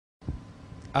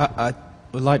I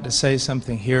would like to say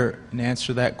something here and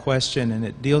answer that question, and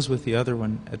it deals with the other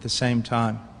one at the same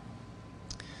time.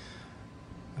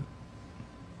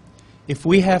 If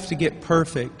we have to get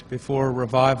perfect before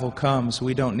revival comes,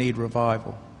 we don't need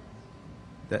revival.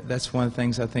 That's one of the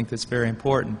things I think that's very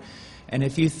important. And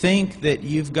if you think that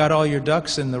you've got all your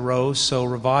ducks in the row so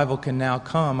revival can now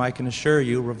come, I can assure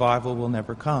you revival will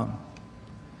never come.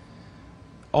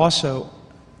 Also,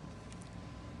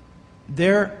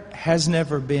 there has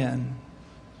never been,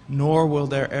 nor will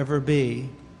there ever be,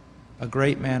 a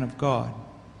great man of God.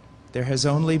 There has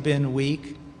only been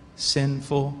weak,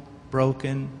 sinful,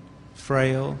 broken,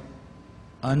 frail,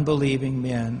 unbelieving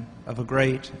men of a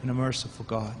great and a merciful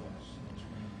God.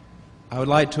 I would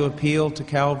like to appeal to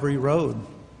Calvary Road.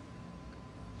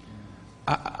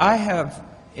 I have,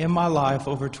 in my life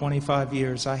over 25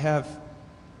 years,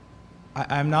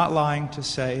 I'm not lying to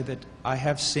say that I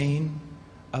have seen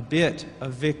a bit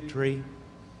of victory.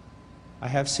 I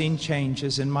have seen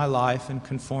changes in my life in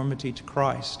conformity to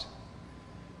Christ.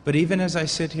 But even as I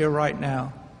sit here right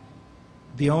now,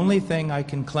 the only thing I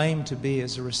can claim to be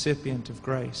is a recipient of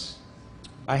grace.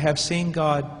 I have seen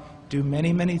God do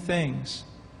many, many things,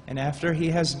 and after He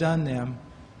has done them,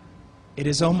 it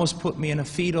has almost put me in a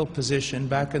fetal position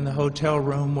back in the hotel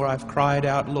room where I've cried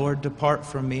out, "Lord, depart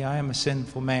from me, I am a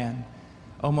sinful man."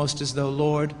 Almost as though,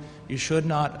 Lord, you should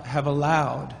not have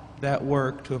allowed that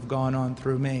work to have gone on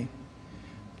through me.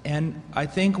 And I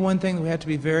think one thing that we have to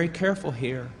be very careful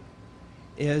here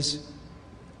is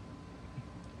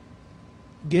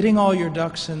getting all your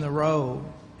ducks in the row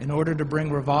in order to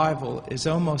bring revival is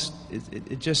almost,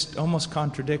 it just almost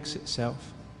contradicts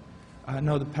itself. I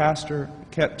know the pastor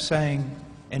kept saying,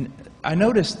 and I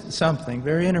noticed something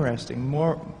very interesting.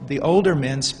 The older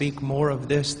men speak more of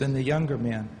this than the younger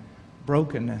men.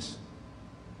 Brokenness.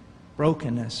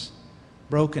 Brokenness.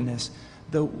 Brokenness.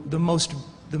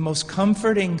 The most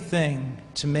comforting thing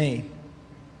to me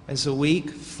as a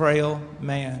weak, frail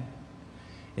man,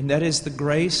 and that is the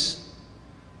grace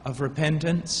of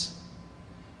repentance,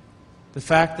 the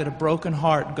fact that a broken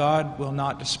heart God will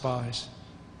not despise.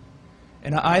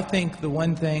 And I think the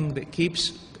one thing that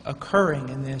keeps occurring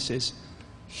in this is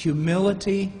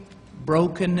humility,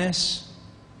 brokenness,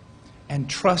 and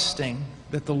trusting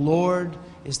that the Lord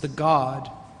is the God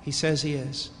He says He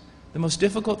is. The most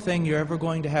difficult thing you're ever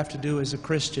going to have to do as a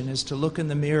Christian is to look in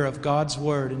the mirror of God's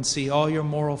Word and see all your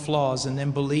moral flaws and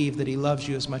then believe that He loves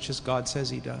you as much as God says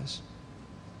He does.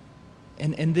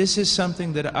 And this is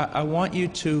something that I want you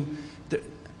to...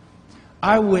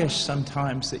 I wish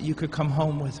sometimes that you could come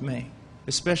home with me,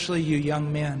 especially you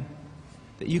young men,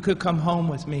 that you could come home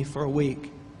with me for a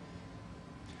week.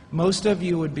 Most of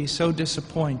you would be so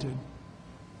disappointed.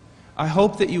 I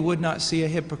hope that you would not see a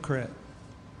hypocrite.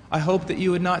 I hope that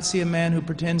you would not see a man who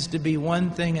pretends to be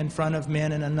one thing in front of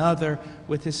men and another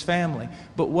with his family.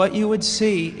 But what you would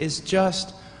see is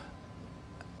just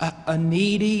a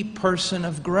needy person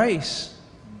of grace.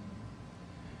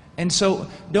 And so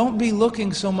don't be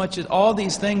looking so much at all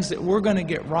these things that we're going to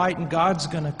get right and God's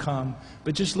going to come.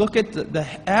 But just look at the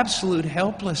absolute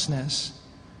helplessness.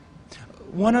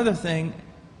 One other thing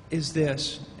is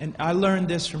this, and I learned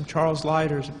this from Charles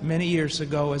Leiters many years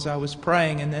ago as I was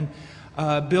praying, and then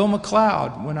Bill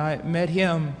McLeod, when I met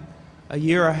him a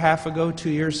year and a half ago, 2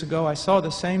 years ago, I saw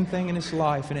the same thing in his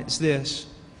life, and it's this.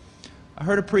 I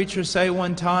heard a preacher say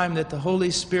one time that the Holy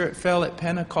Spirit fell at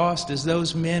Pentecost as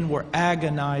those men were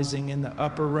agonizing in the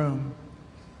upper room.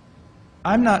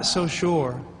 I'm not so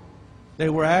sure they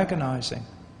were agonizing.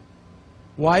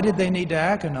 Why did they need to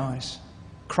agonize?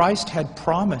 Christ had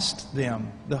promised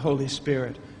them the Holy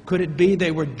Spirit. Could it be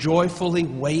they were joyfully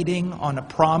waiting on a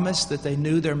promise that they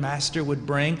knew their Master would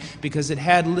bring because it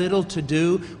had little to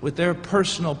do with their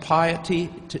personal piety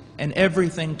and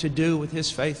everything to do with His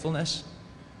faithfulness?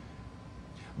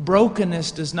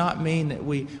 Brokenness does not mean that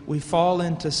we fall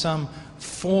into some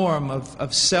form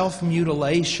of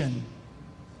self-mutilation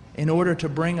in order to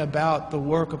bring about the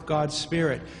work of God's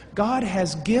Spirit. God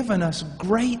has given us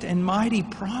great and mighty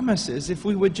promises if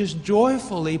we would just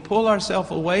joyfully pull ourselves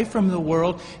away from the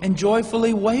world and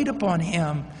joyfully wait upon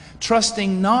Him,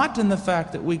 trusting not in the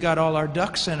fact that we got all our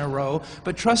ducks in a row,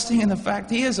 but trusting in the fact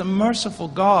He is a merciful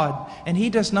God and He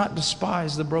does not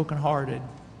despise the brokenhearted.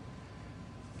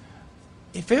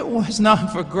 If it was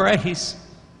not for grace,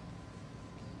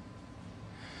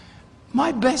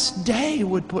 my best day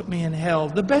would put me in hell,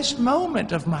 the best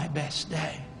moment of my best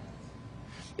day.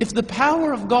 If the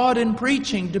power of God in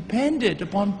preaching depended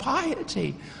upon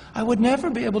piety, I would never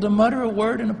be able to mutter a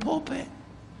word in a pulpit.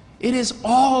 It is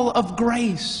all of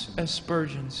grace, as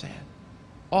Spurgeon said.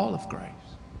 All of grace.